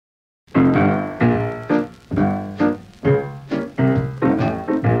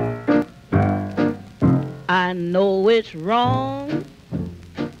I know it's wrong,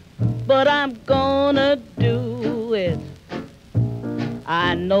 but I'm gonna do it.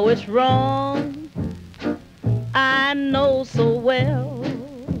 I know it's wrong, I know so well.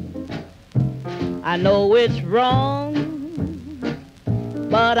 I know it's wrong,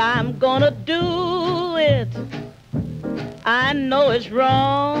 but I'm gonna do it. I know it's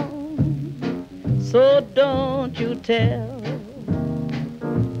wrong, so don't you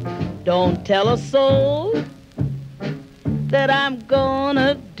don't tell a soul that I'm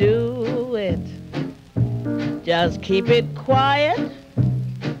gonna do it. Just keep it quiet,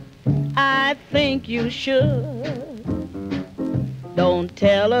 I think you should. Don't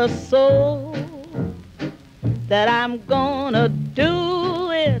tell a soul that I'm gonna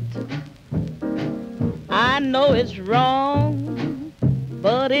do it. I know it's wrong,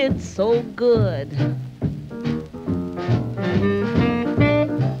 but it's so good.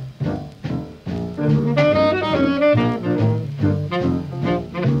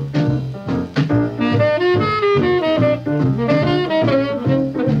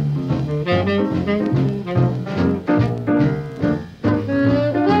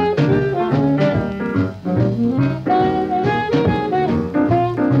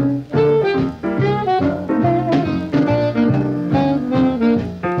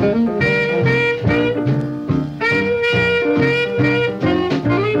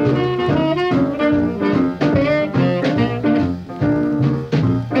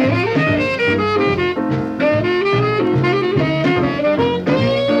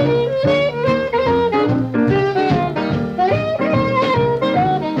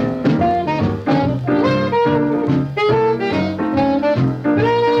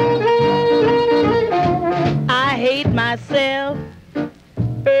 Myself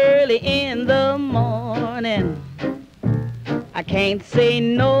early in the morning. I can't say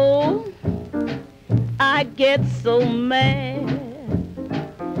no, I get so mad.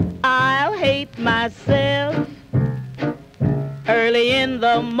 I'll hate myself early in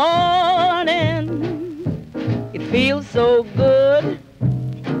the morning. It feels so good,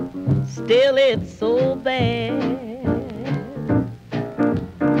 still it's so bad.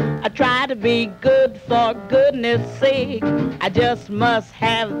 I try to be good for goodness sake. I just must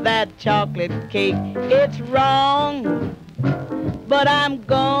have that chocolate cake. It's wrong, but I'm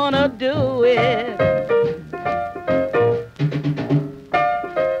gonna do it.